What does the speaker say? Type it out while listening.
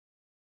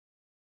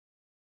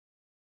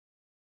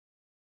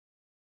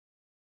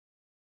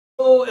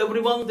Hello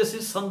everyone, this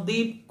is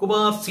Sandeep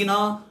Kumar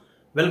Sinha.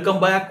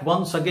 Welcome back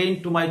once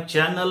again to my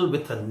channel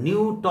with a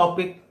new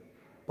topic,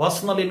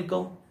 personal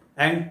income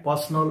and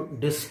personal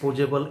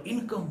disposable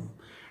income.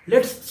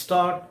 Let's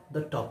start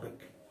the topic.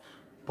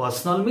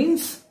 Personal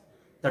means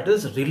that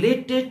is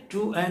related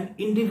to an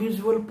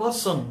individual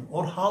person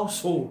or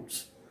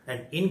households,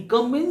 and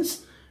income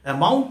means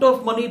amount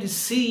of money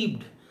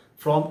received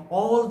from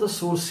all the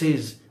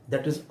sources,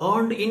 that is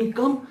earned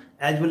income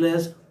as well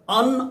as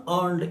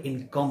unearned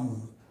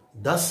income.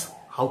 Thus,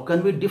 how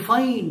can we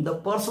define the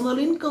personal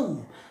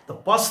income? The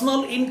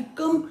personal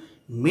income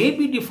may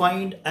be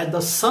defined as the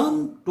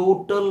sum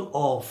total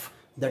of,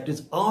 that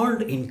is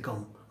earned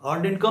income.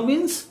 Earned income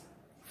means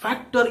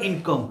factor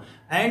income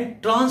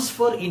and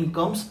transfer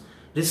incomes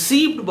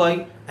received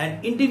by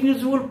an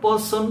individual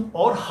person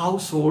or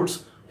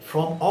households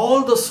from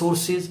all the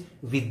sources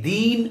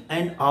within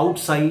and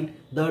outside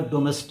the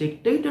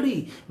domestic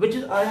territory, which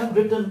is I have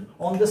written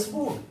on this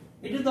board.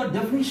 It is the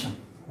definition.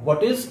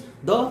 What is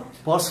the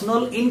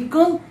personal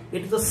income?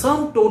 It is the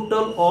sum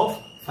total of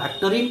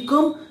factor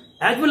income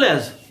as well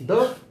as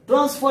the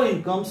transfer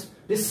incomes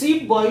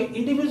received by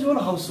individual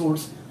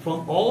households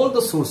from all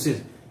the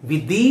sources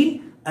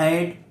within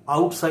and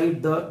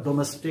outside the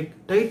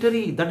domestic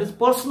territory. That is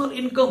personal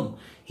income.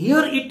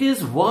 Here it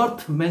is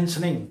worth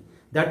mentioning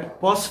that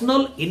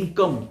personal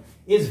income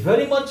is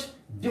very much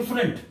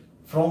different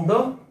from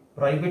the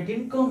private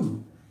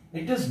income.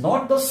 It is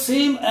not the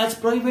same as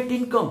private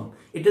income.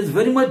 It is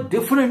very much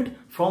different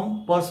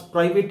from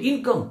private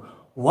income.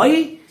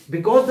 Why?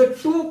 Because the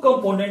two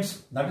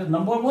components, that is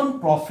number one,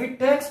 profit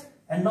tax,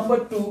 and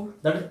number two,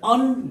 that is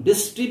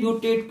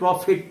undistributed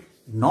profit,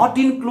 not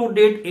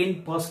included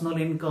in personal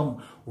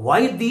income.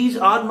 Why these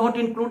are not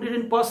included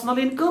in personal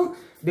income?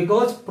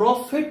 Because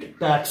profit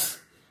tax,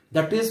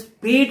 that is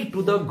paid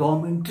to the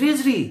government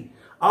treasury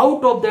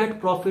out of that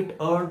profit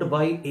earned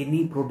by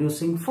any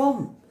producing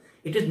firm.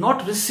 It is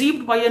not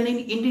received by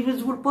any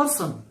individual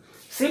person.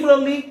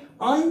 Similarly,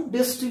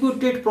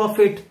 undistributed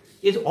profit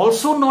is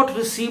also not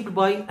received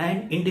by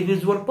an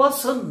individual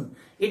person.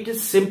 It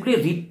is simply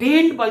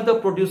retained by the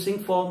producing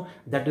firm,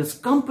 that is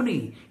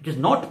company. It is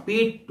not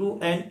paid to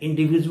an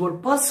individual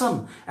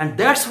person, and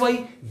that's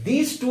why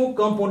these two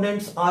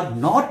components are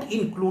not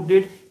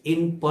included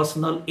in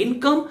personal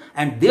income,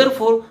 and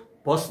therefore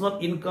personal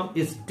income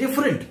is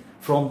different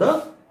from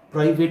the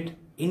private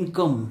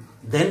income.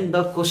 Then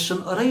the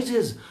question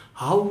arises,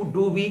 how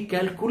do we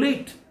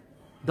calculate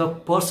the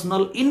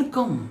personal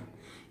income?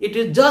 It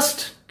is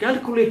just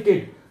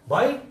calculated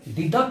by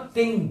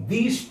deducting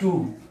these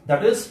two,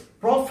 that is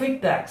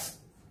profit tax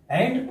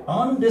and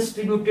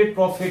undistributed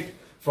profit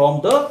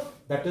from the,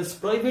 that is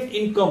private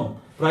income.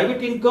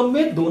 Private income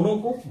में दोनों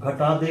को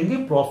घटा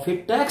देंगे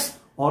profit tax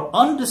और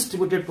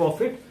undistributed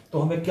profit, तो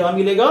हमें क्या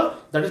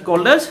मिलेगा? That is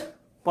called as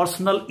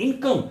personal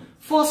income.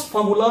 First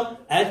formula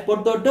as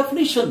per the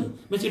definition,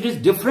 means it is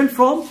different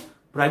from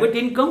private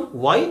income.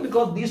 Why?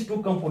 Because these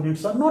two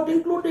components are not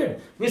included.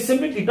 We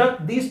simply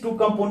deduct these two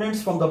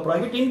components from the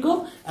private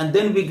income and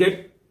then we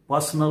get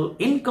personal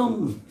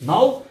income.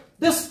 Now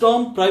this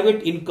term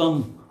private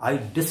income, I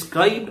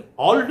described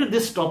already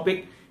this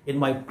topic in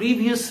my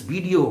previous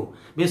video.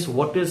 Means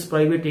what is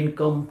private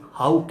income?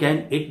 How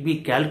can it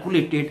be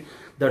calculated?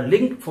 The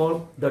link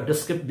for the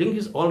link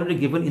is already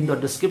given in the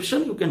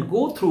description. You can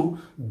go through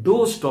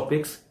those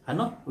topics,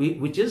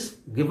 which is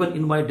given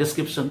in my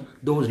description,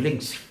 those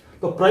links.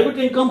 So private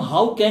income,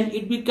 how can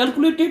it be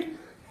calculated?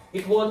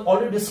 It was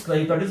already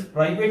described, that is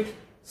private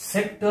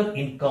sector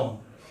income.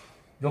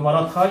 जो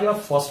हमारा था या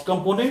first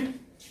component,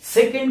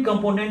 second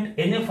component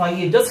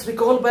NFIA. Just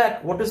recall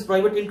back what is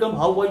private income,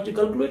 how was it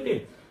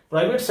calculated?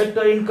 Private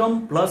sector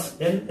income plus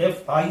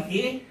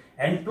NFIA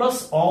and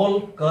plus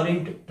all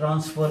current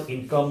transfer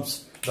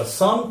incomes. The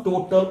sum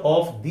total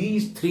of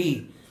these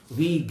three,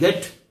 we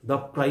get the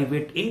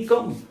private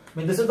income. I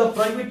mean, this is the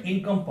private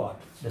income part.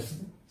 This is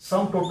the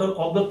sum total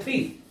of the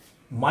three.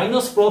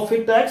 Minus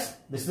profit tax,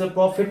 this is the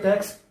profit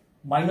tax,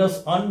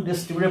 minus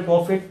undistributed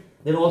profit,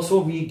 then also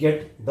we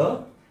get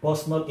the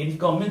personal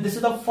income. I mean, this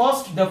is the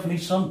first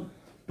definition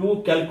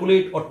to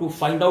calculate or to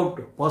find out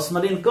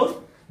personal income.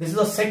 This is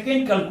the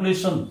second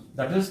calculation,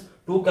 that is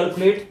to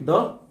calculate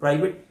the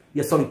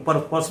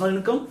personal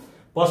income.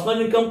 Personal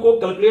income को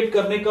calculate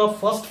करने का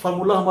first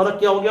formula हमारा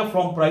क्या हो गया?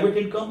 From private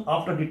income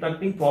after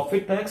deducting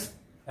profit tax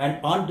and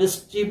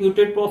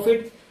undistributed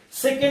profit.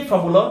 Second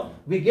formula,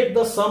 we get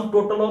the sum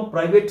total of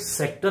private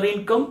sector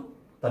income,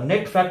 the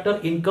net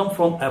factor income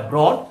from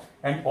abroad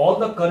and all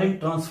the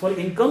current transfer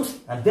incomes,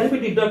 and then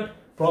we deduct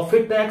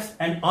profit tax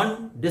and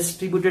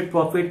undistributed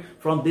profit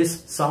from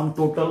this sum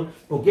total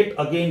to get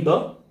again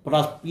the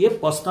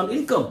personal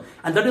income.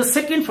 And that is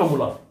second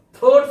formula.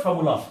 Third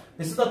formula,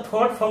 this is the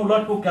third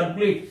formula to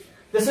calculate.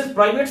 This is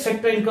private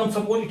sector income.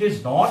 Suppose it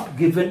is not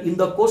given in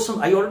the question.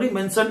 I already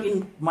mentioned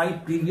in my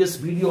previous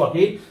video.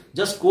 Again,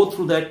 just go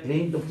through that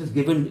link which is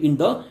given in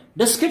the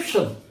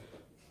description.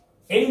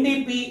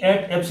 NDP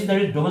at FC,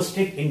 that is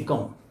domestic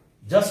income.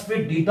 Just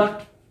we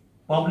deduct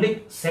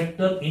public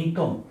sector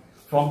income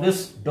from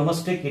this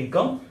domestic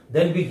income,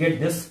 then we get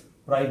this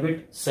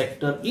private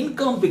sector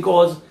income,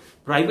 because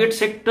private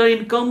sector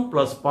income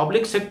plus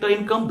public sector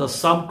income, the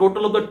sum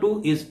total of the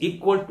two is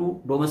equal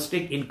to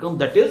domestic income,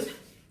 that is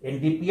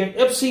NDP and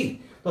FC.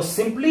 So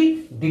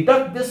simply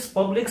deduct this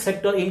public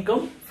sector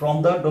income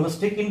from the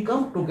domestic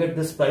income to get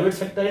this private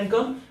sector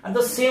income, and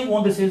the same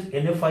one, this is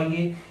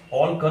NFIA,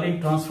 all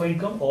current transfer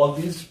income, all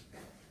these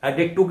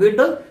added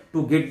together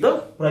to get the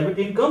private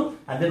income,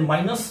 and then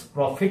minus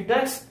profit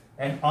tax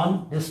and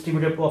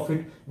undistributed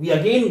profit, we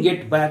again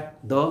get back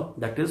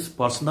that is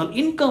personal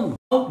income.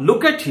 Now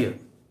look at here,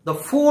 the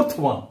fourth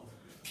one.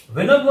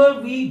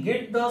 Whenever we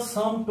get the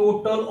sum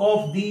total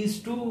of these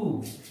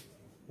two,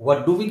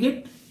 what do we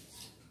get?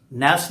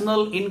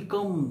 National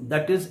income,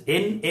 that is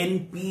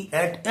NNP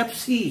at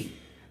FC.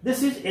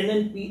 This is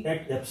NNP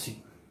at FC.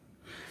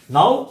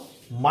 Now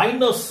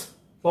minus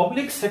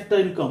public sector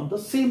income, the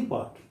same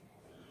part.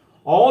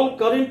 All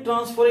current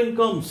transfer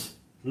incomes,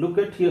 look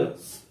at here,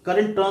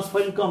 current transfer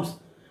incomes,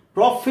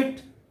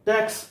 profit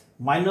tax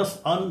minus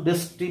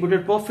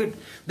undistributed profit.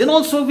 Then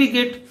also we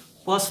get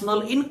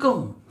personal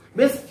income.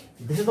 This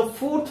is the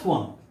fourth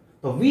one.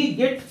 So we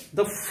get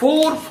the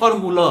four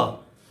formula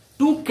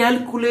to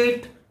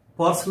calculate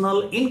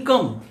personal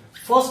income.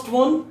 First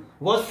one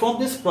was from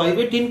this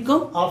private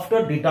income.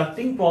 After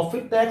deducting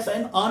profit tax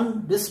and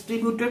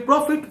undistributed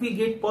profit, we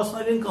get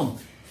personal income.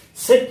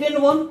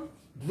 Second one,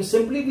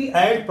 we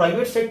add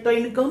private sector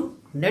income,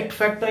 net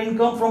factor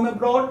income from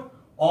abroad,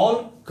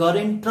 all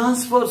current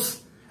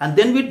transfers, and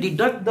then we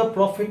deduct the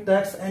profit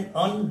tax and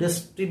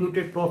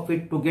undistributed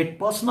profit to get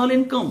personal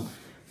income.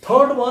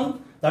 Third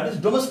one, that is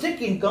domestic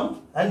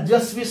income, and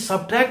just we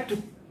subtract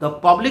the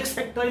public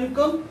sector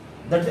income,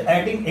 that is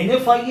adding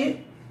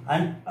NFIA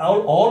and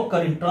all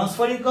current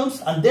transfer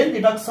incomes, and then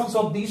deductions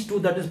of these two,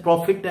 that is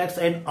profit tax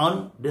and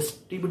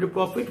undistributed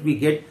profit, we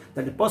get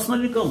that is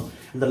personal income.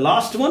 And the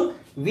last one,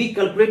 we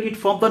calculate it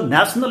from the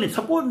national.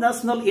 Suppose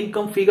national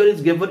income figure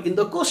is given in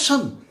the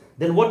question,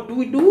 then what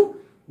do?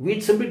 We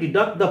simply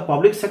deduct the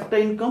public sector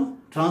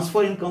income,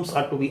 transfer incomes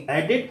are to be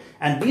added,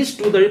 and these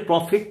two, that is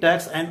profit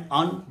tax and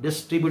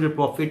undistributed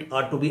profit,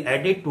 are to be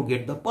added to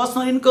get the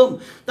personal income.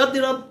 That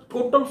there are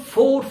total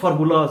four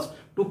formulas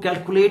to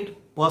calculate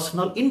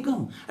personal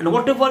income, and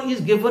whatever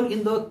is given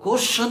in the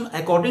question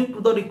according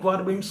to the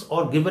requirements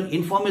or given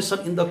information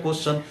in the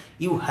question,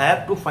 you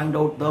have to find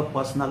out the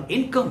personal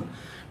income.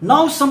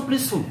 Now simply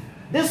soon,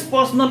 this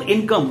personal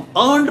income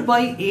earned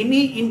by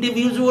any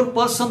individual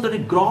person, that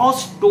is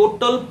gross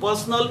total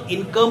personal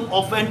income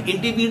of an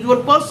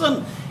individual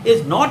person,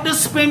 is not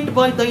spent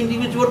by the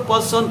individual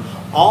person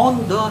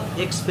on the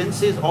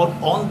expenses or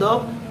on the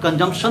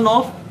consumption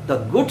of the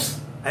goods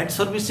and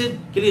services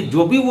के लिए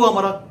जो भी वो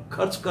हमारा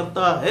खर्च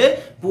करता है,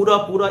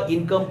 पूरा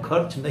इनकम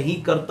खर्च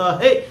नहीं करता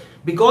है,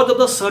 because of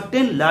the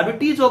certain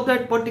liabilities of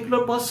that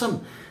particular person.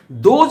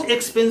 Those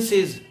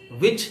expenses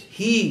which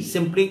he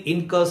simply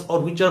incurs or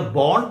which are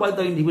borne by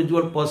the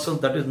individual person,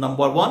 that is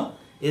number one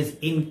is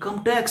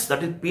income tax,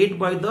 that is paid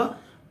by the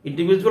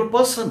individual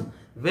person.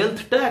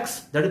 Wealth tax,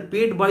 that is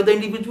paid by the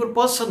individual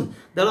person.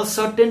 There are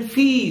certain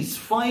fees,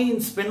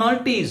 fines,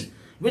 penalties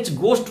which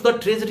goes to the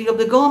treasury of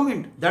the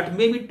government, that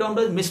may be termed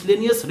as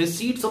miscellaneous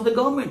receipts of the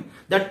government,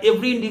 that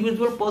every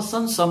individual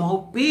person somehow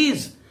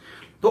pays.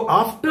 So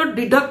after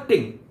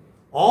deducting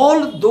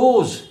all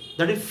those,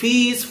 that is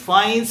fees,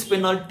 fines,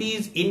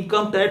 penalties,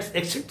 income tax,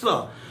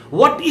 etc.,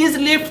 what is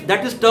left,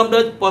 that is termed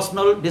as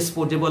personal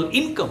disposable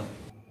income.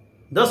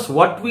 Thus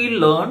what we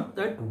learned,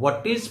 that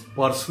what is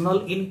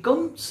personal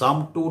income,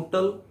 sum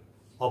total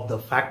of the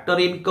factor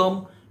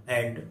income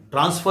and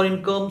transfer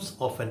incomes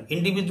of an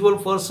individual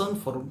person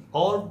from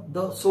all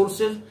the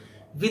sources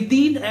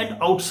within and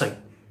outside.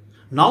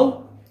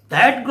 Now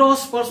that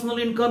gross personal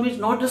income is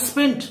not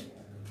spent,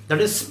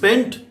 that is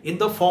spent in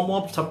the form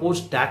of,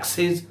 suppose,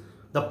 taxes.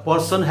 The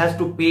person has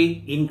to pay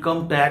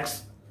income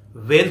tax,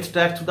 wealth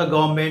tax to the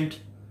government,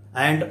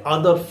 and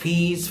other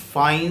fees,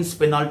 fines,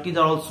 penalties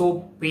are also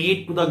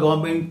paid to the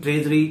government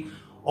treasury.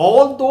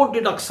 All those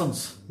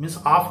deductions, means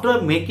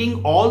after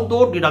making all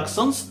those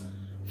deductions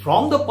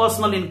from the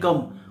personal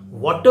income,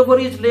 whatever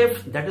is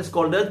left, that is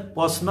called as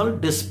personal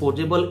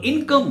disposable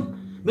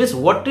income. Means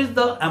what is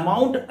the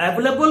amount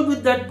available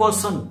with that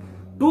person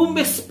to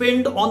be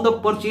spent on the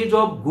purchase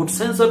of goods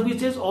and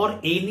services or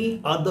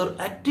any other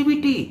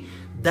activity.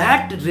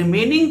 That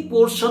remaining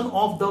portion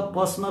of the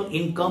personal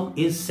income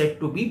is said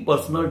to be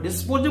personal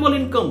disposable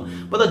income.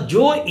 मतलब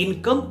जो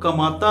income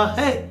कमाता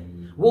है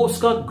वो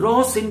उसका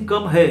gross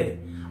income है,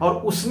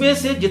 और उसमें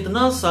से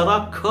जितना सारा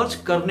खर्च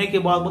करने के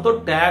बाद,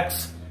 मतलब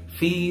टैक्स,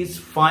 फीस,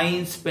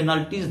 फाइन्स,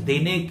 पेनल्टीज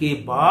देने के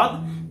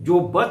बाद जो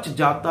बच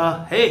जाता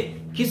है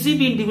किसी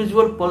भी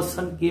इंडिविजुअल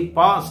पर्सन के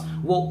पास,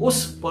 वो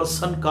उस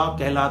पर्सन का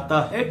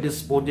कहलाता है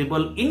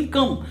डिस्पोजेबल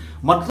इनकम.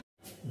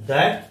 मतलब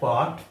that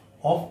part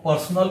of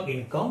personal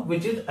income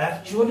which is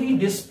actually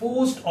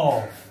disposed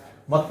of,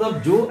 मतलब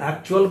जो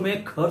एक्चुअल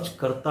में खर्च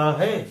करता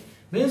है,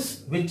 means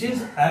which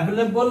is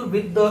available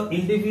with the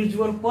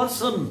individual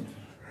person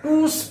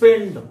to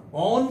spend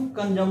on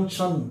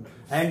consumption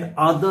and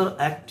other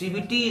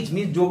activities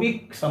mean जो भी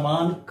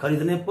सामान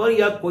खरीदने पर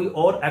या कोई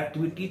और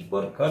एक्टिविटीज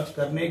पर खर्च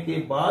करने के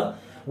बाद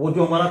वो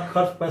जो हमारा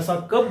खर्च पैसा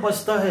कब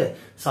बचता है,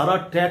 सारा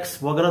टैक्स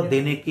वगैरह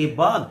देने के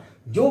बाद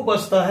जो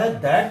बचता है,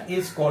 that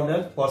is called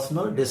as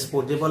personal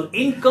disposable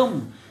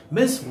income.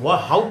 Means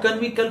how can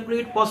we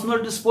calculate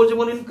personal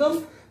disposable income?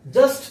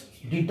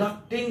 Just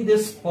deducting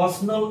this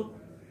personal,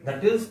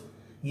 that is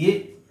ये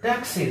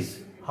taxes.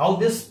 How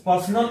this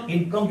personal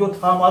income जो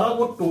था हमारा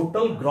वो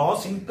टोटल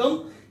ग्रॉस इनकम,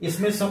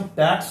 इसमें सम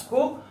टैक्स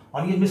को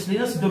और ये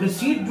मिसलेनियस जो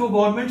रिसीट जो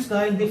गवर्नमेंट्स का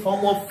है in the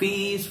form of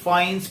fees,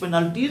 fines,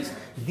 penalties,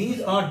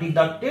 these are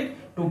deducted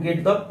to get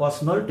the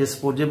personal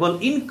disposable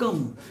income.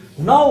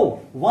 Now,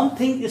 one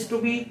thing is to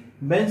be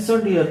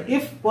mentioned here.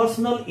 If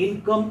personal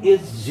income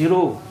is zero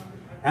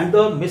and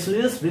the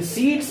miscellaneous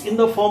receipts in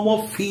the form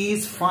of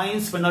fees,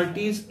 fines,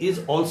 penalties is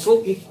also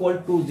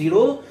equal to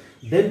zero,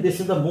 then this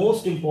is the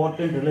most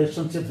important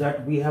relationship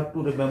that we have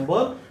to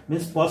remember.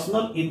 Means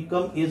personal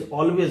income is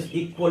always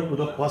equal to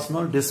the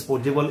personal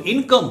disposable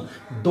income.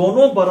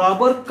 दोनों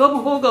बराबर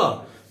कब होगा?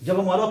 जब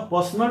हमारा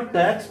personal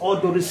tax और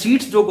जो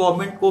receipts जो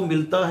government को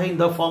मिलता है in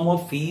the form of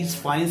fees,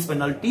 fines,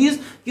 penalties,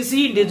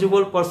 किसी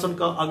इंडिविजुअल पर्सन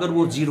का अगर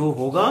वो जीरो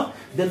होगा,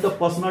 then the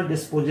personal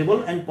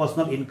disposable and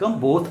personal income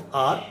both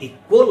are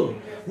equal.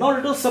 Now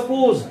let us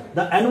suppose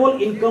the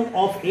annual income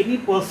of any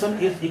person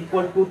is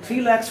equal to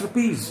 3 lakhs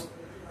rupees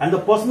and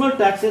the personal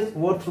tax is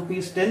worth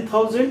rupees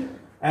 10,000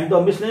 and the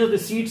miscellaneous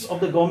receipts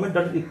of the government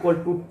that is equal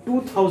to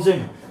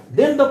 2,000.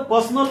 Then the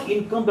personal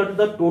income, that is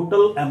the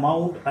total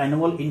amount,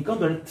 annual income,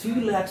 that is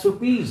 3 lakhs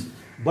rupees.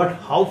 But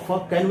how far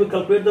can we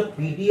calculate the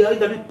PDI,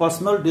 that is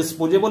personal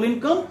disposable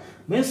income?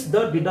 Means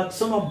the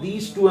deduction of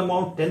these two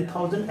amounts,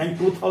 10,000 and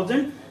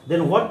 2,000.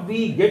 Then what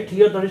we get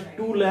here, that is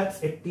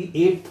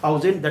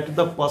 2,88,000, that is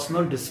the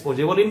personal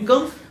disposable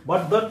income.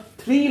 But the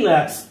 3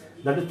 lakhs,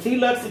 that is 3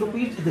 lakhs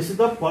rupees, this is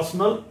the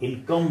personal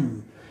income.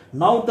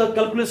 Now the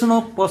calculation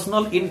of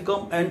personal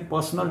income and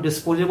personal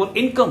disposable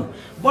income.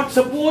 But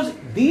suppose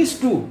these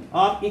two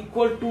are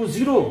equal to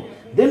zero,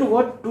 then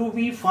what do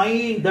we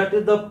find? That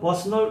is the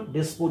personal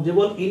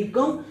disposable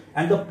income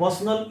and the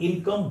personal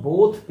income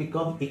both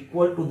become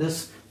equal to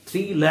this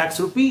 3 lakhs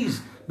rupees.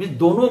 Mean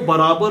दोनों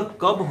बराबर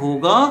कब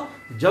होगा?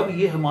 जब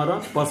ये हमारा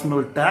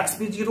personal tax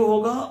भी zero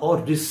होगा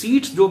और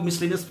रिसीट्स जो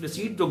मिसलेनियस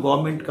रिसीट जो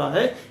गवर्नमेंट का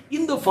है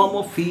in the form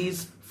of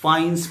fees,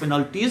 fines,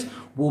 penalties,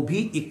 वो भी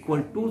इक्वल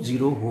टू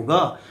जीरो होगा।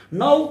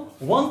 Now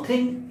one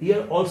thing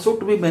here also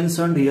to be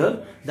mentioned here,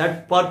 that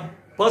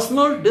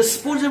personal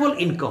disposable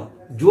income,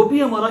 जो भी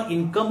हमारा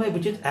इनकम है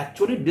which is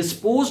actually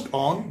disposed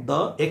on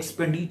the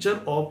expenditure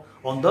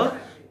of on the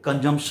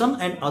consumption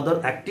and other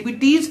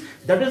activities,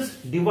 that is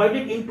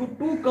divided into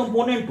two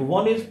components.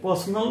 One is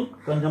personal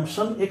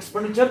consumption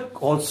expenditure,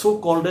 also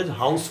called as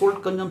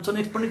household consumption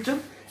expenditure,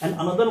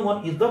 and another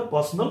one is the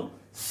personal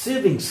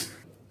savings.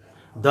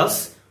 Thus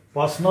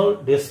personal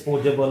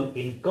disposable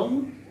income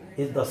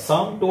is the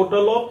sum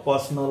total of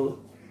personal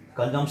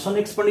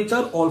consumption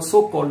expenditure,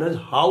 also called as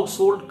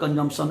household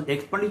consumption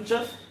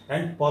expenditure,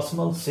 and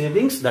personal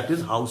savings, that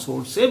is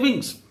household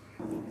savings.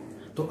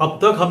 तो अब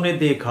तक हमने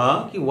देखा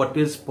कि what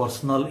is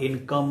personal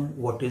income,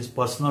 what is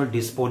personal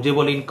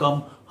disposable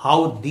income,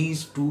 how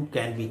these two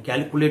can be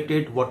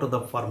calculated, what are the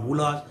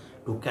formulas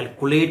to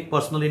calculate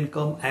personal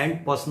income and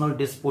personal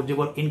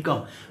disposable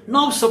income.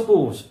 Now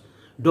suppose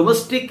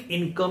domestic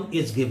income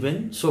is given.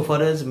 So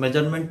far as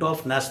measurement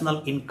of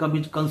national income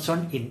is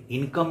concerned, in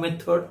income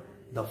method,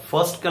 the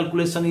first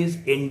calculation is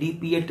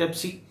NDP at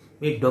FC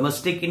with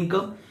domestic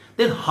income.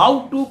 Then how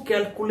to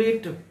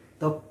calculate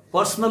the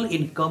personal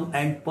income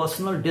and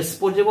personal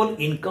disposable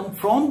income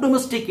from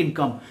domestic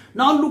income?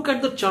 Now look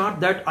at the chart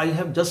that I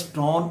have just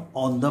drawn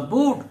on the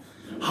board.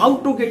 How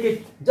to get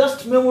it?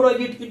 Just memorize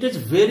it. It is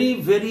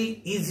very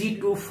easy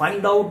to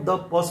find out the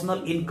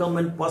personal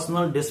income and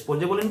personal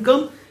disposable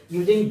income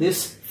using this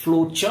flow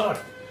chart.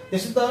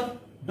 This is the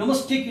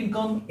domestic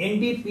income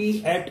NDP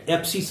at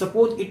FC.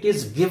 Suppose it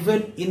is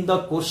given in the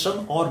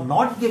question or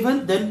not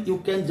given, then you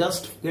can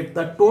just get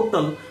the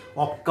total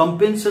of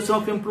compensation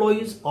of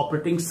employees,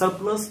 operating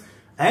surplus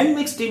and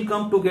mixed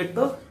income to get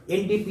the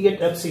NDP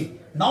at FC.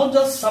 Now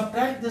just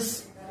subtract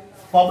this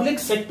public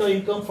sector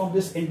income from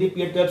this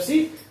NDP at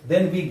FC,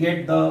 then we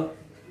get the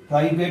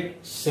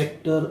private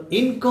sector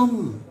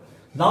income.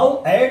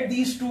 Now add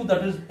these two,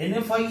 that is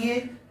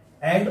NFIA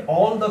and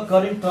all the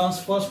current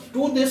transfers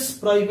to this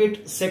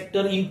private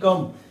sector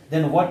income.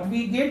 Then what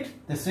we get?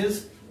 This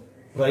is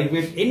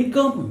private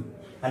income.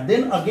 And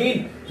then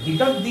again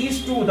deduct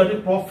these two, that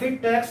is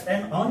profit tax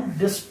and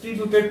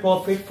undistributed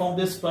profit from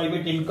this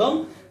private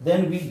income.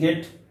 Then we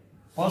get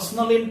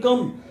personal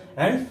income.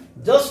 And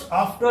just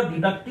after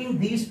deducting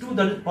these two,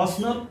 that is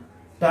personal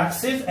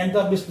taxes and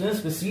the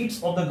business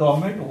receipts of the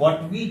government,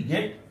 what we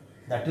get?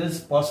 that is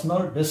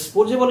personal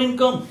disposable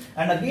income.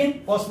 And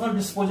again, personal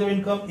disposable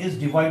income is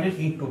divided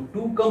into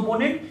two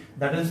components,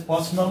 that is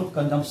personal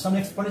consumption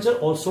expenditure,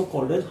 also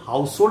called as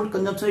household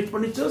consumption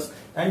expenditures,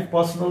 and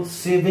personal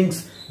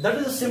savings. That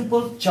is a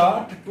simple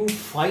chart to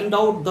find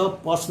out the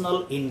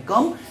personal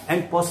income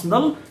and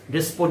personal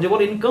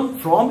disposable income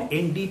from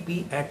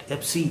NDP at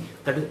FC.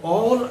 That is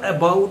all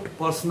about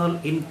personal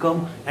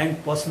income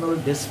and personal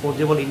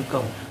disposable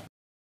income.